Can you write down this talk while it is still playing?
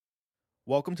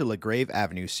Welcome to LaGrave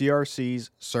Avenue CRC's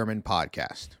Sermon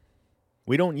Podcast.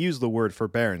 We don't use the word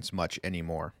forbearance much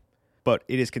anymore, but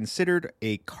it is considered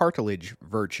a cartilage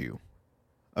virtue,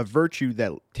 a virtue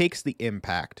that takes the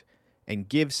impact and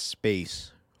gives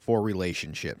space for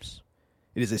relationships.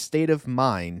 It is a state of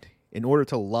mind in order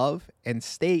to love and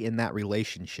stay in that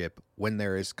relationship when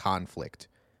there is conflict.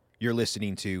 You're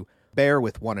listening to Bear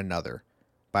with One Another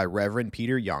by Reverend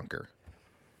Peter Yonker.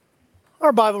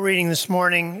 Our Bible reading this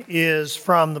morning is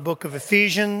from the book of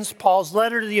Ephesians, Paul's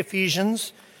letter to the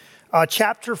Ephesians,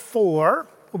 chapter 4.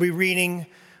 We'll be reading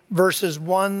verses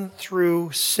 1 through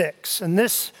 6. And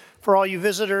this, for all you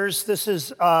visitors, this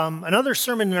is another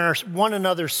sermon in our One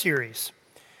Another series.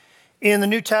 In the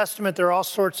New Testament, there are all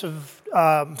sorts of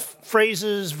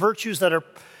phrases, virtues that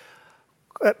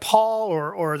Paul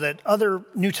or that other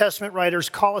New Testament writers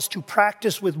call us to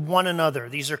practice with one another.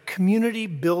 These are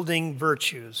community-building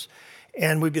virtues.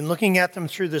 And we've been looking at them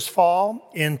through this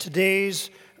fall. And today's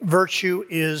virtue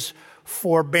is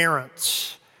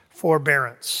forbearance.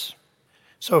 Forbearance.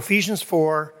 So Ephesians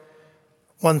 4,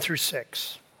 1 through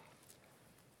 6.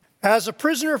 As a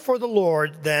prisoner for the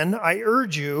Lord, then, I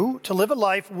urge you to live a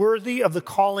life worthy of the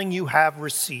calling you have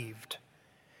received.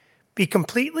 Be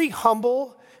completely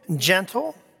humble and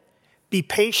gentle. Be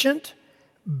patient,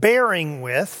 bearing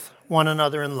with one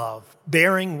another in love.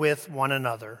 Bearing with one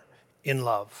another in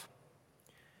love.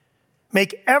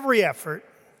 Make every effort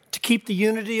to keep the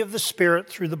unity of the Spirit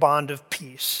through the bond of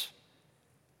peace.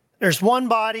 There's one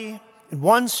body and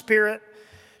one Spirit,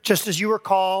 just as you were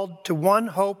called to one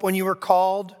hope when you were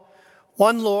called,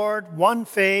 one Lord, one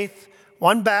faith,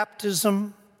 one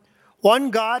baptism, one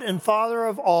God and Father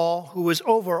of all, who is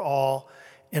over all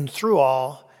and through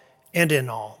all and in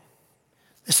all.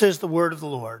 This is the word of the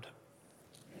Lord.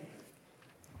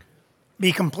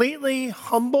 Be completely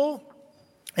humble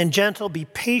and gentle, be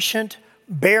patient,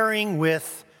 bearing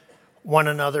with one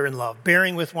another in love.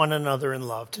 Bearing with one another in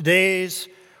love. Today's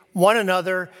one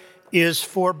another is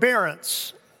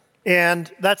forbearance.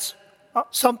 And that's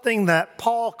something that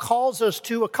Paul calls us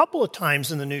to a couple of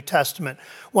times in the New Testament.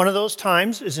 One of those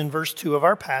times is in verse 2 of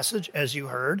our passage, as you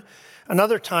heard.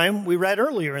 Another time we read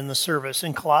earlier in the service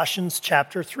in Colossians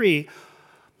chapter 3.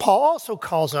 Paul also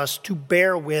calls us to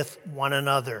bear with one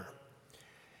another.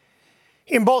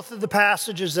 In both of the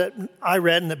passages that I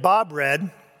read and that Bob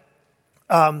read,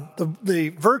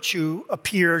 the virtue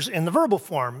appears in the verbal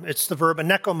form. It's the verb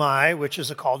anekomai, which is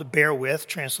called to bear with,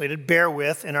 translated bear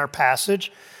with in our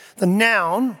passage. The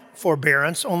noun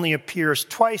forbearance only appears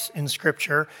twice in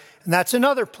Scripture, and that's in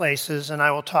other places, and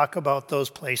I will talk about those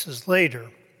places later.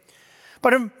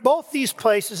 But in both these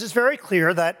places, it's very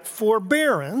clear that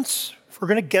forbearance, if we're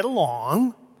going to get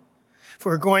along, if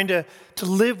we're going to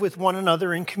live with one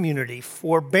another in community,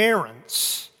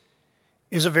 forbearance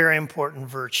is a very important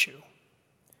virtue.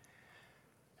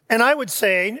 And I would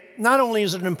say, not only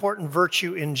is it an important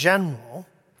virtue in general,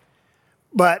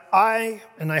 but I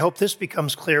hope this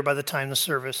becomes clear by the time the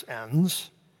service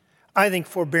ends, I think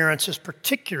forbearance is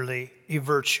particularly a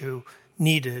virtue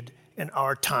needed in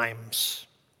our times.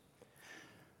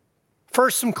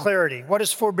 First, some clarity. What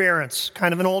is forbearance?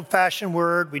 Kind of an old-fashioned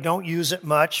word. We don't use it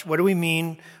much. What do we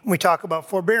mean when we talk about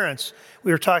forbearance?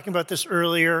 We were talking about this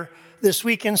earlier this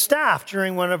week in staff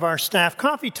during one of our staff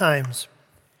coffee times.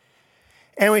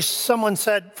 And someone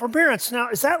said, forbearance. Now,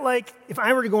 is that like if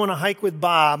I were to go on a hike with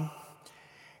Bob,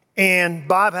 and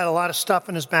Bob had a lot of stuff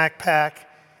in his backpack,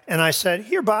 and I said,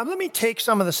 here, Bob, let me take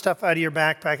some of the stuff out of your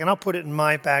backpack, and I'll put it in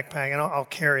my backpack, and I'll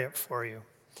carry it for you.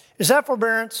 Is that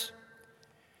forbearance?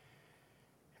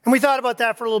 And we thought about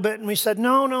that for a little bit, and we said,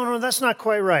 no, that's not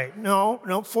quite right.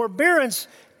 No, forbearance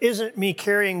isn't me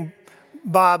carrying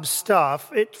Bob's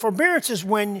stuff. Forbearance is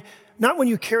not when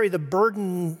you carry the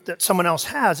burden that someone else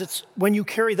has, it's when you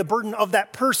carry the burden of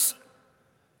that person,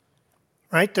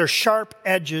 right? Their sharp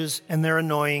edges and their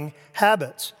annoying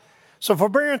habits. So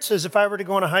forbearance is if I were to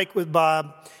go on a hike with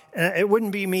Bob, it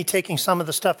wouldn't be me taking some of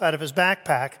the stuff out of his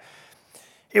backpack.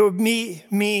 It would be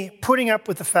me putting up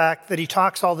with the fact that he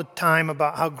talks all the time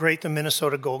about how great the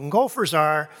Minnesota Golden Gophers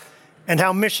are and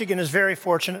how Michigan is very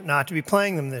fortunate not to be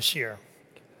playing them this year.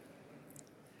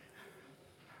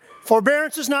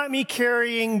 Forbearance is not me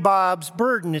carrying Bob's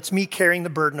burden. It's me carrying the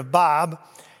burden of Bob.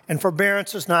 And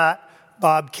forbearance is not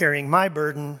Bob carrying my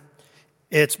burden.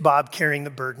 It's Bob carrying the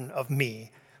burden of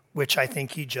me, which I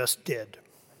think he just did.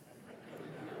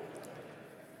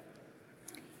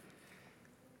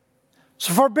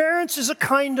 So forbearance is a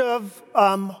kind of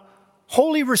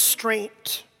holy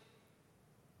restraint.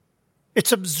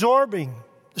 It's absorbing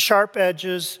the sharp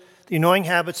edges, the annoying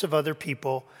habits of other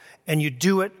people, and you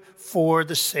do it for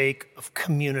the sake of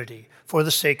community, for the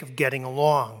sake of getting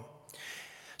along.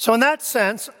 So in that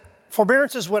sense,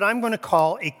 forbearance is what I'm going to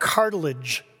call a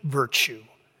cartilage virtue.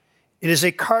 It is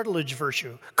a cartilage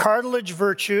virtue. Cartilage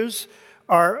virtues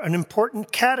are an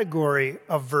important category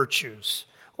of virtues.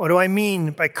 What do I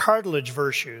mean by cartilage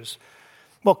virtues?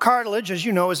 Well, cartilage, as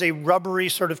you know, is a rubbery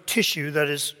sort of tissue that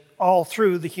is all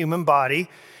through the human body.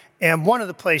 And one of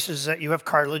the places that you have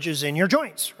cartilage is in your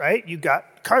joints, right? You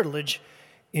got cartilage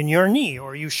in your knee,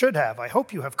 or you should have. I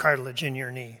hope you have cartilage in your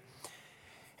knee.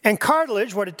 And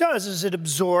cartilage, what it does is it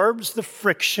absorbs the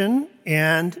friction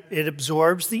and it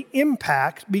absorbs the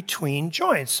impact between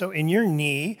joints. So in your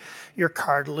knee, your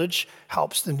cartilage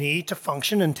helps the knee to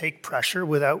function and take pressure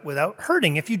without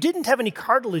hurting. If you didn't have any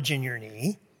cartilage in your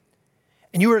knee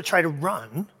and you were to try to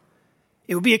run,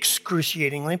 it would be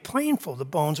excruciatingly painful. The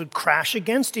bones would crash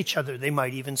against each other. They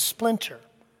might even splinter.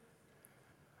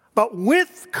 But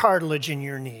with cartilage in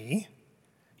your knee,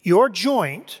 your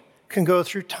joint can go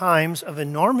through times of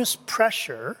enormous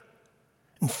pressure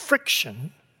and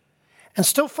friction and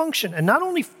still function. And not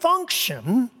only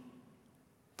function,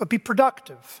 but be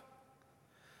productive.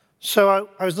 So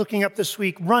I was looking up this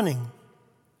week running.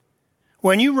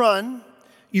 When you run,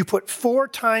 you put 4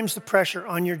 times the pressure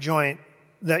on your joint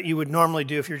that you would normally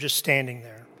do if you're just standing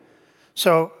there.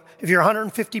 So if you're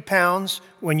 150 pounds,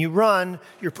 when you run,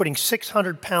 you're putting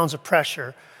 600 pounds of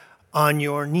pressure on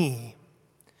your knee.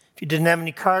 If you didn't have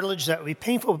any cartilage, that would be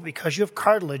painful, but because you have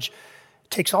cartilage,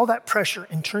 it takes all that pressure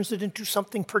and turns it into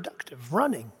something productive,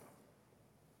 running.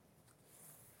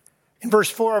 In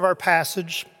verse 4 of our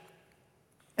passage,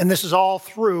 and this is all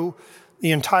through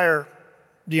the entire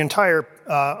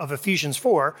of Ephesians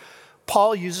 4,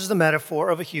 Paul uses the metaphor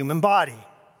of a human body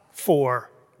for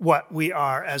what we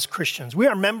are as Christians. We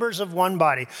are members of one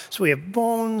body. So we have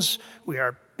bones, we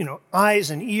are, eyes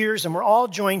and ears, and we're all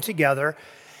joined together.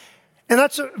 And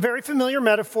that's a very familiar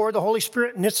metaphor. The Holy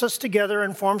Spirit knits us together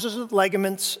and forms us with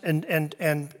ligaments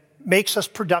and makes us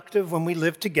productive when we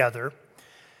live together.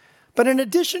 But in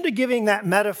addition to giving that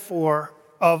metaphor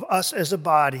of us as a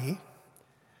body,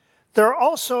 there are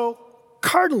also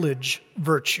cartilage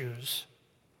virtues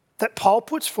that Paul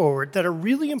puts forward that are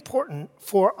really important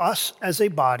for us as a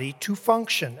body to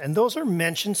function. And those are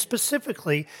mentioned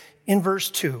specifically in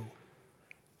verse 2.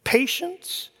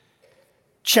 Patience,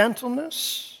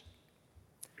 gentleness,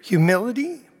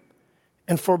 humility,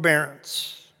 and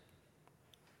forbearance.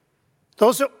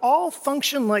 Those all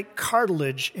function like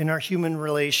cartilage in our human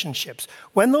relationships.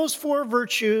 When those 4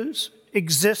 virtues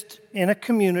exist in a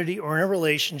community or in a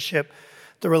relationship,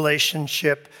 the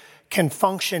relationship can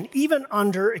function even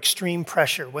under extreme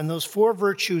pressure. When those 4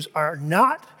 virtues are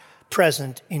not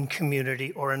present in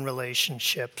community or in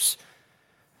relationships,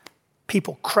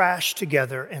 people crash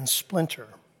together and splinter.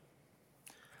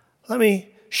 Let me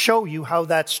show you how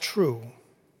that's true.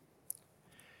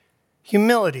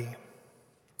 Humility.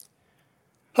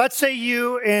 Let's say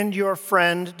you and your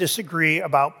friend disagree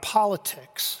about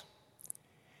politics.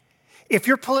 If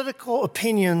your political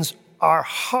opinions are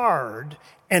hard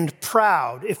and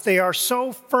proud, if they are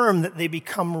so firm that they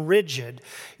become rigid,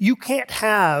 you can't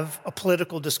have a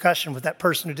political discussion with that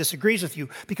person who disagrees with you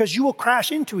because you will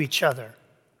crash into each other.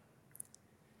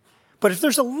 But if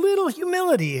there's a little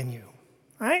humility in you,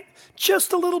 right?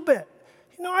 Just a little bit.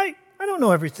 I don't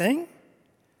know everything.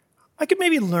 I could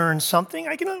maybe learn something.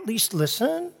 I can at least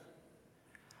listen.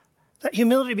 That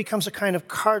humility becomes a kind of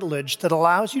cartilage that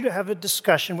allows you to have a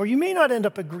discussion where you may not end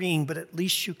up agreeing, but at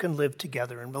least you can live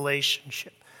together in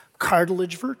relationship.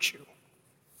 Cartilage virtue.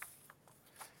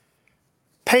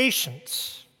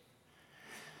 Patience.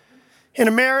 In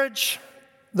a marriage,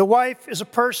 the wife is a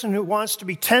person who wants to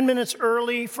be 10 minutes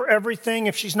early for everything.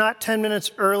 If she's not 10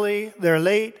 minutes early, they're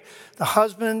late. The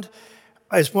husband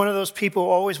is one of those people who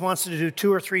always wants to do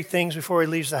 2 or 3 things before he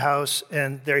leaves the house,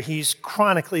 and he's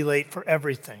chronically late for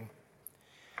everything.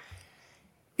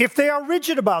 If they are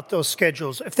rigid about those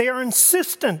schedules, if they are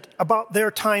insistent about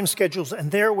their time schedules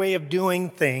and their way of doing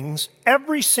things,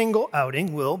 every single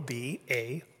outing will be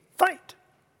a fight.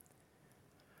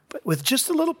 But with just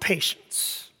a little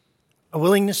patience, a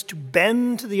willingness to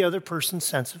bend to the other person's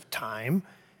sense of time,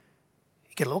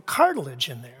 you get a little cartilage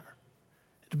in there.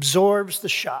 It absorbs the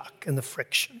shock and the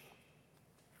friction.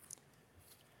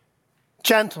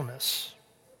 Gentleness.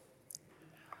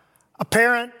 A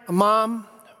parent, a mom,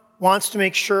 wants to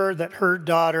make sure that her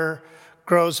daughter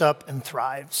grows up and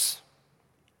thrives.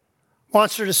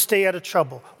 Wants her to stay out of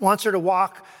trouble. Wants her to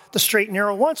walk the straight and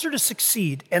narrow. Wants her to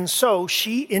succeed. And so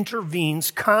she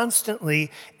intervenes constantly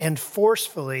and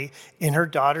forcefully in her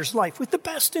daughter's life with the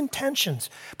best intentions.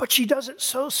 But she does it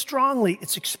so strongly,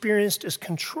 it's experienced as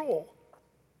control.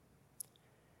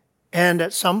 And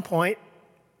at some point,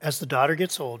 as the daughter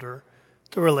gets older,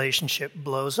 the relationship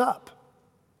blows up.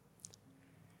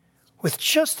 With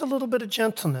just a little bit of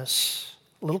gentleness,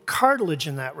 a little cartilage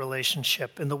in that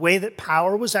relationship, in the way that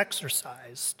power was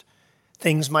exercised,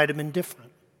 things might have been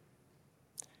different.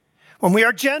 When we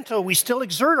are gentle, we still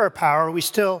exert our power, we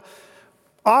still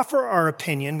offer our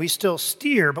opinion, we still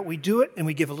steer, but we do it and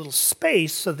we give a little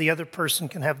space so the other person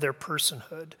can have their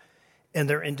personhood and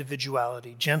their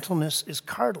individuality. Gentleness is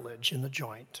cartilage in the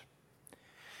joint.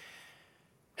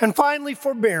 And finally,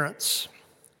 forbearance.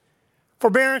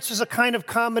 Forbearance is a kind of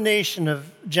combination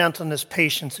of gentleness,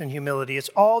 patience, and humility. It's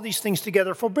all these things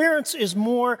together. Forbearance is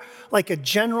more like a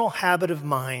general habit of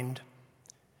mind.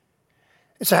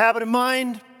 It's a habit of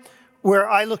mind where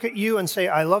I look at you and say,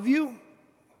 I love you.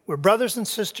 We're brothers and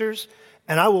sisters,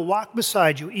 and I will walk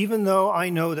beside you, even though I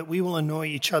know that we will annoy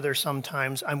each other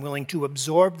sometimes. I'm willing to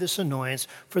absorb this annoyance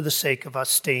for the sake of us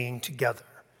staying together.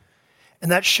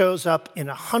 And that shows up in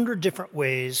 100 different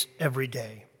ways every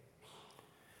day.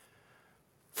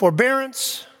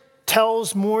 Forbearance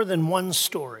tells more than one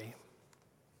story.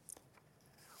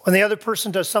 When the other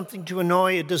person does something to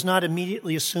annoy, it does not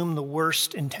immediately assume the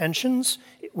worst intentions.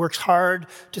 It works hard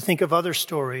to think of other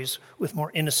stories with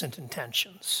more innocent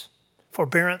intentions.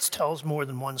 Forbearance tells more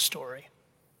than one story.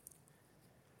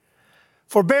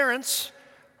 Forbearance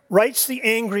writes the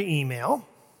angry email,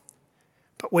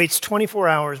 but waits 24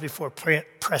 hours before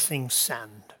pressing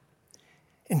send,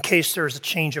 in case there is a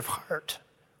change of heart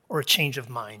or a change of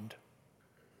mind.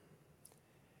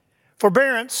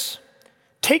 Forbearance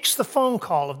takes the phone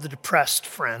call of the depressed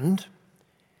friend,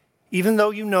 even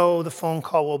though you know the phone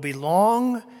call will be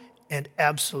long and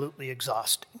absolutely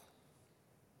exhausting.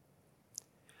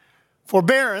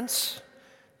 Forbearance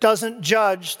doesn't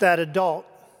judge that adult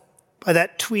by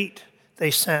that tweet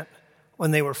they sent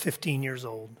when they were 15 years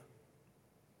old.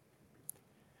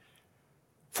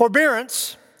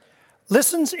 Forbearance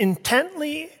listens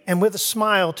intently and with a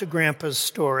smile to Grandpa's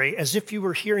story as if you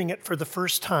were hearing it for the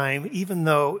first time, even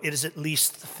though it is at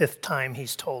least the 5th time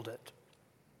he's told it.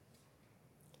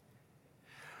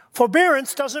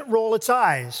 Forbearance doesn't roll its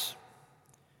eyes.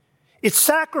 It's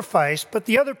sacrifice, but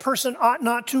the other person ought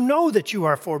not to know that you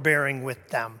are forbearing with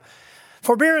them.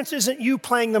 Forbearance isn't you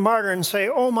playing the martyr and say,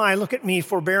 oh my, look at me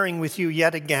forbearing with you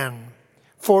yet again.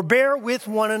 Forbear with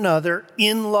one another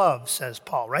in love, says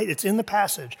Paul, right? It's in the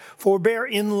passage. Forbear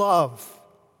in love.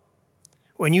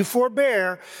 When you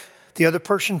forbear, the other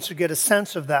person should get a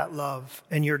sense of that love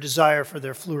and your desire for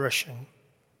their flourishing.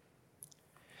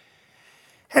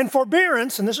 And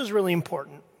forbearance, and this is really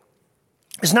important,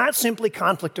 is not simply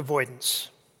conflict avoidance,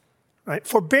 right?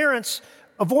 Forbearance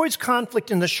avoids conflict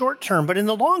in the short term, but in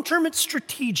the long term, it's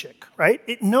strategic, right?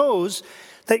 It knows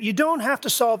that you don't have to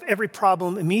solve every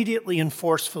problem immediately and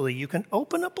forcefully. You can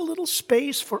open up a little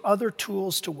space for other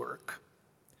tools to work.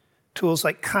 Tools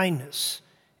like kindness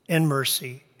and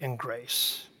mercy and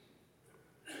grace.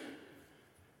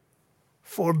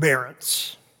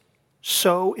 Forbearance,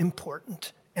 so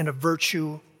important and a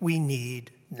virtue we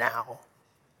need now.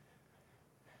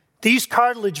 These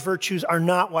cartilage virtues are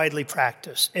not widely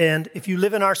practiced, and if you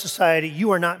live in our society, you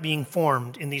are not being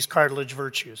formed in these cartilage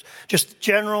virtues. Just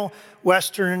general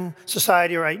Western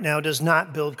society right now does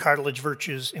not build cartilage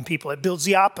virtues in people. It builds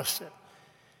the opposite.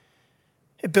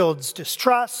 It builds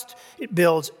distrust, it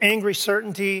builds angry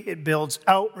certainty, it builds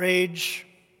outrage.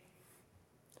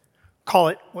 Call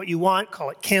it what you want, call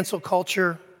it cancel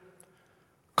culture,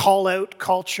 call-out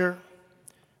culture,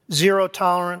 zero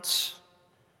tolerance.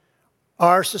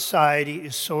 Our society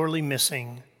is sorely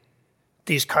missing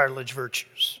these cartilage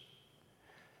virtues.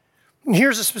 And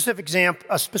here's a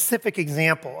specific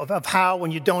example of how,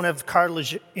 when you don't have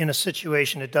cartilage in a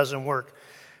situation, it doesn't work.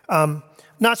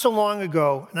 Not so long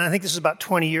ago, and I think this is about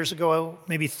 20 years ago,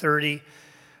 maybe 30,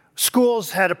 schools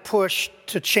had a push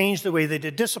to change the way they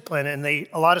did discipline, and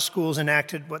a lot of schools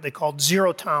enacted what they called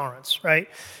zero tolerance, right?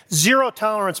 Zero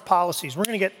tolerance policies. We're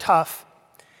going to get tough.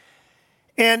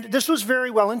 And this was very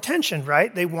well intentioned,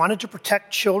 right? They wanted to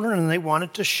protect children and they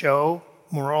wanted to show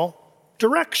moral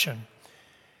direction.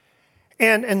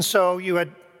 And so you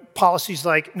had policies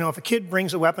like, if a kid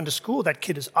brings a weapon to school, that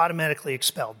kid is automatically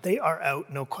expelled. They are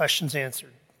out, no questions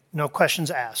answered, no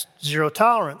questions asked. Zero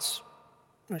tolerance,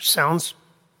 which sounds,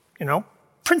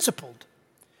 principled.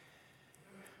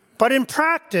 But in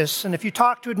practice, and if you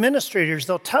talk to administrators,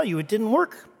 they'll tell you it didn't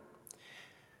work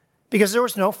because there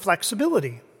was no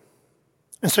flexibility.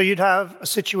 And so you'd have a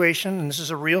situation, and this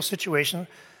is a real situation,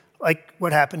 like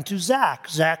what happened to Zach.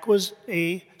 Zach was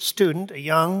a student, a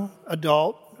young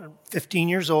adult, 15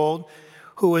 years old,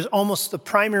 who was almost the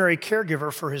primary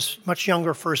caregiver for his much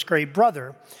younger first-grade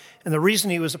brother. And the reason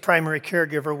he was the primary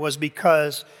caregiver was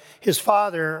because his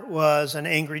father was an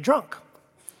angry drunk.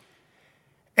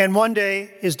 And one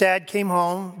day, his dad came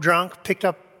home drunk, picked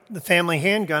up the family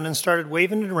handgun and started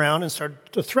waving it around and started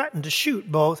to threaten to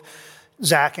shoot both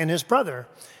Zach and his brother.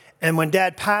 And when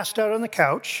Dad passed out on the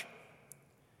couch,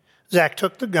 Zach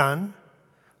took the gun,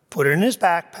 put it in his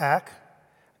backpack,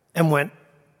 and went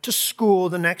to school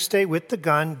the next day with the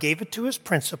gun, gave it to his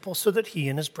principal so that he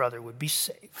and his brother would be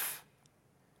safe.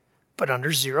 But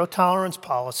under zero-tolerance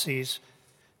policies,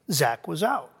 Zach was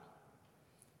out.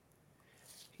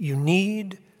 You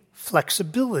need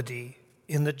flexibility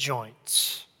in the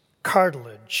joints,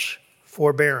 cartilage,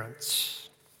 forbearance.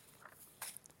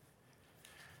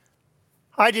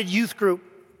 I did youth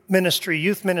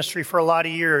ministry for a lot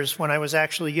of years when I was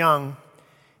actually young.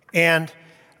 And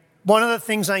one of the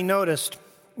things I noticed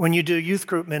when you do youth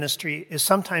group ministry is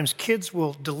sometimes kids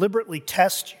will deliberately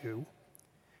test you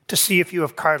to see if you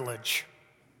have cartilage,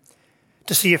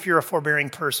 to see if you're a forbearing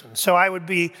person. So I would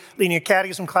be leading a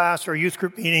catechism class or a youth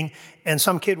group meeting, and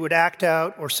some kid would act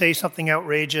out or say something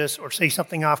outrageous or say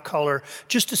something off color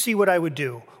just to see what I would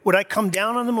do. Would I come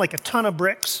down on them like a ton of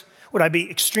bricks? Would I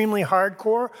be extremely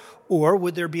hardcore? Or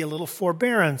would there be a little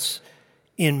forbearance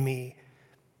in me?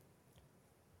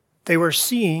 They were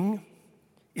seeing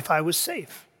if I was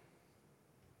safe.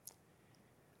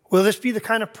 Will this be the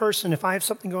kind of person, if I have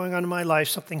something going on in my life,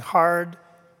 something hard,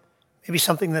 maybe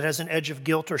something that has an edge of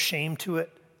guilt or shame to it,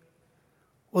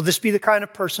 will this be the kind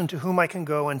of person to whom I can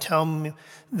go and tell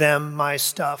them my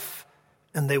stuff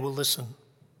and they will listen?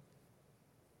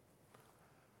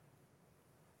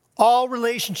 All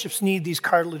relationships need these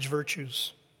cartilage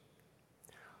virtues.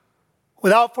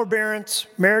 Without forbearance,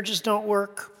 marriages don't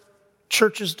work,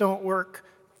 churches don't work,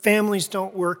 families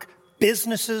don't work,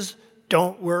 businesses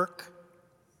don't work.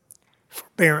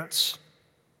 Forbearance.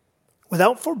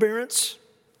 Without forbearance,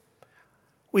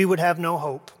 we would have no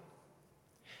hope.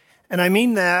 And I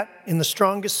mean that in the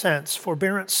strongest sense.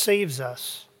 Forbearance saves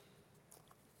us.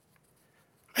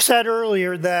 I said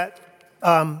earlier that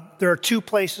there are two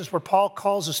places where Paul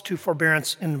calls us to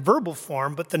forbearance in verbal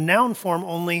form, but the noun form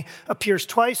only appears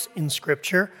twice in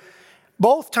Scripture.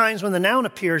 Both times when the noun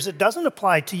appears, it doesn't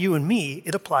apply to you and me,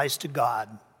 it applies to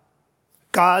God.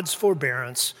 God's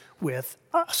forbearance with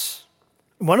us.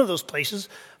 One of those places,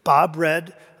 Bob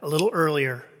read a little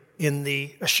earlier in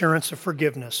the assurance of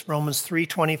forgiveness, Romans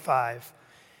 3:25.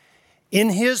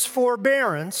 In his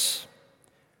forbearance,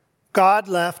 God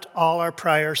left all our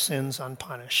prior sins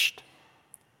unpunished.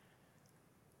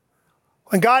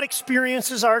 When God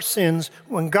experiences our sins,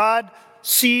 when God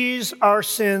sees our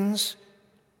sins,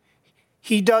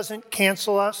 he doesn't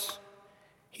cancel us.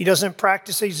 He doesn't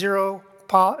practice a zero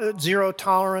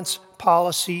tolerance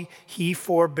policy. He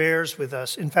forbears with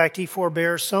us. In fact, he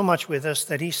forbears so much with us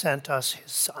that he sent us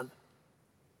his Son.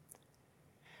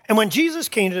 And when Jesus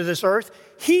came to this earth,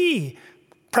 he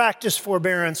practiced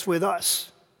forbearance with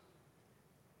us.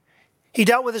 He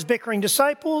dealt with his bickering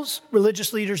disciples,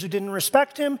 religious leaders who didn't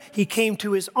respect him. He came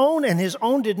to his own, and his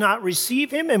own did not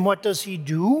receive him. And what does he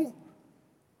do?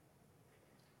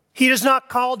 He does not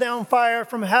call down fire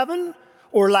from heaven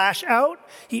or lash out.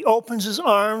 He opens his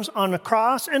arms on the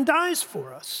cross and dies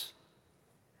for us.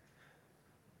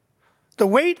 The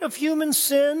weight of human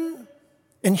sin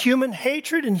and human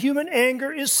hatred and human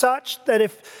anger is such that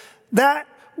if that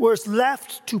was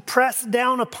left to press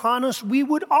down upon us, we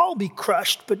would all be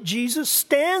crushed. But Jesus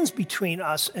stands between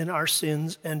us and our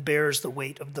sins and bears the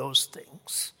weight of those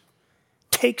things,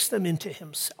 takes them into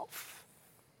himself.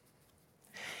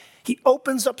 He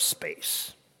opens up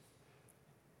space.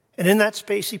 And in that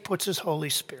space, he puts his Holy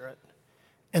Spirit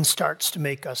and starts to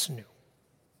make us new.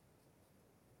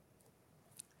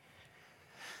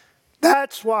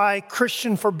 That's why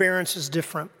Christian forbearance is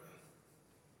different.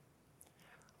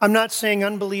 I'm not saying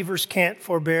unbelievers can't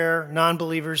forbear.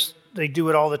 Non-believers, they do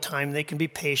it all the time. They can be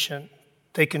patient.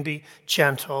 They can be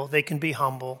gentle. They can be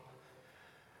humble.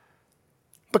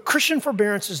 But Christian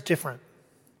forbearance is different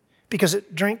because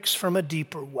it drinks from a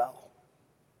deeper well.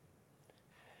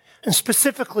 And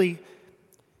specifically,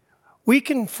 we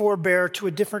can forbear to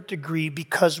a different degree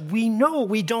because we know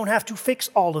we don't have to fix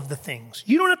all of the things.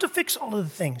 You don't have to fix all of the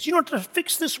things. You don't have to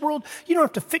fix this world. You don't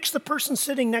have to fix the person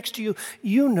sitting next to you.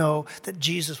 You know that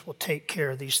Jesus will take care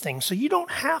of these things. So you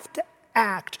don't have to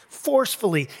act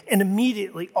forcefully and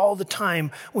immediately all the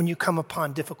time when you come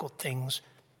upon difficult things.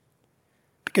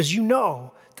 Because you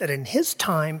know that in his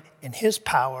time, in his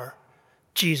power,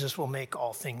 Jesus will make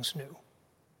all things new.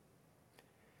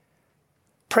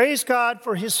 Praise God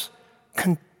for his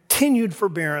continued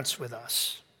forbearance with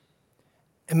us.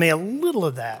 And may a little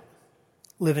of that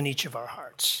live in each of our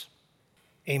hearts.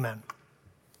 Amen.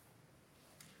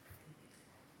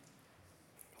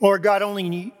 Lord God,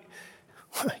 only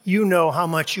You know how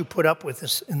much you put up with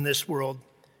us in this world,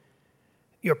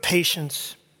 your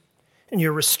patience and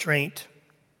your restraint.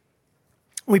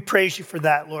 We praise you for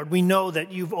that, Lord. We know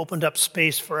that you've opened up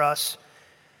space for us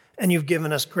and you've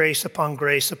given us grace upon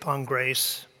grace upon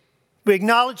grace. We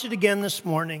acknowledge it again this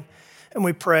morning, and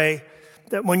we pray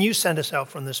that when you send us out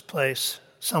from this place,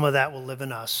 some of that will live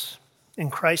in us. In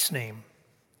Christ's name,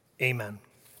 amen.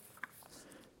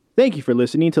 Thank you for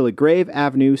listening to the Grave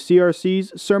Avenue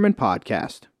CRC's Sermon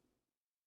Podcast.